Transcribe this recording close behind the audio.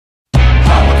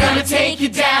you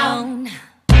down.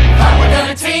 We're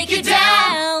gonna take you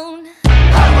down.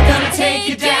 We're gonna take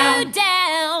you down.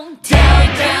 Down,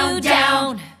 down, down,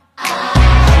 down.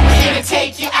 We're here to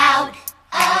take you out.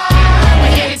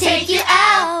 We're here to take you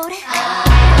out.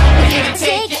 We're here to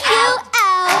take you out.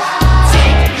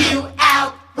 Take you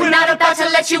out. We're not about to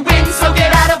let you in, so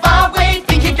get out of our way.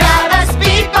 Think you got us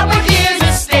beat, but we're here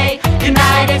to stay.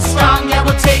 United, strong, yeah,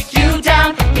 we'll take you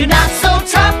down. You're not so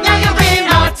tough, now you're in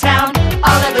our town.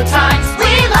 All of the times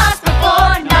we lost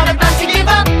before, not about to give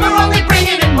up, we're only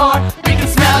bringing in more. We can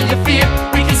smell your fear,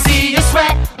 we can see your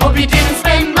sweat. Hope you didn't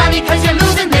spend money cause you're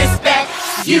losing this bet.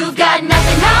 You've got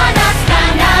nothing on us,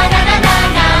 nah, nah, nah, nah,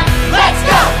 nah, nah. Let's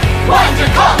go, Wonder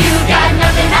Cold. You've got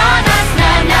nothing on us,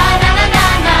 nah, nah, nah, nah,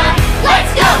 nah, nah.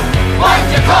 Let's go,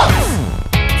 Wonder Cold.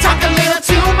 Talk a little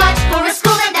too much for a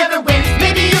school that never wins.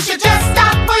 Maybe you should just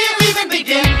stop before you even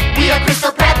begin. We are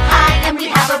Crystal Prep High and we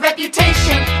have a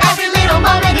reputation. Every little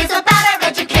moment is about our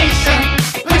education.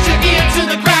 Put your ear to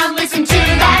the ground, listen to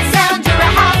that sound. You're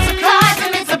a house of cards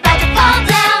and it's about to fall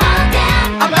down.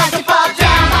 About to fall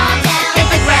down, hit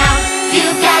the ground.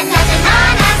 You've got nothing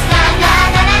on us, nah,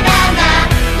 nah, nah, nah, nah, nah.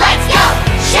 Let's go,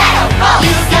 Shadow Bolt.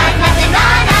 You've got nothing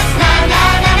on us, nah,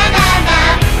 nah, nah, nah, nah,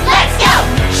 nah. Let's go,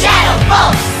 Shadow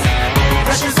Bolt.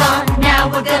 Pressure's on, now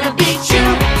we're gonna beat you.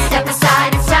 Step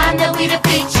aside, it's time that we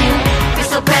defeat you.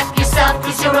 Crystal, prep yourself,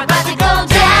 cause you're about to go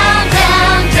down,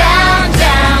 down, down,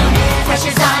 down.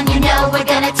 Pressure's on, you know we're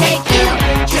gonna take you.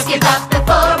 Just give up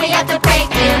before we have to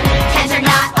break you. Cans are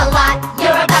not a lot,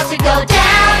 you're about to go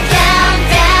down, down,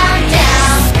 down,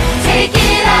 down. Take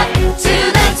it up to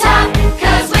the top,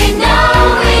 cause we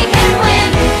know we can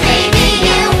win. Maybe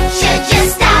you should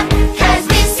just stop, cause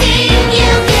we've seen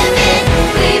you give in.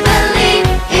 We believe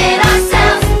in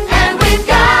ourselves, and we've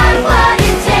got what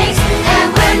it takes, and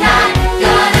we're not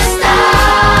gonna stop.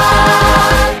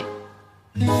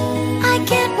 I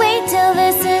can't wait till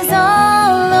this is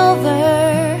all over.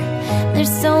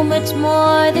 There's so much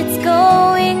more that's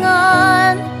going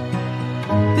on.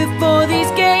 Before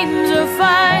these games are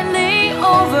finally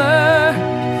over,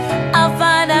 I'll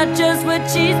find out just what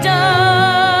she's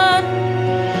done.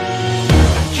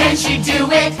 Can she do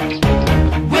it?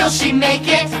 Will she make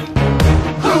it?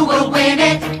 Who will win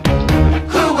it?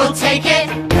 Who will take it?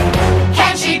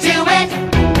 Can she do it?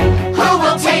 Who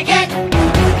will take it?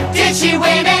 Did she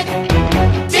win it?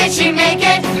 Did she make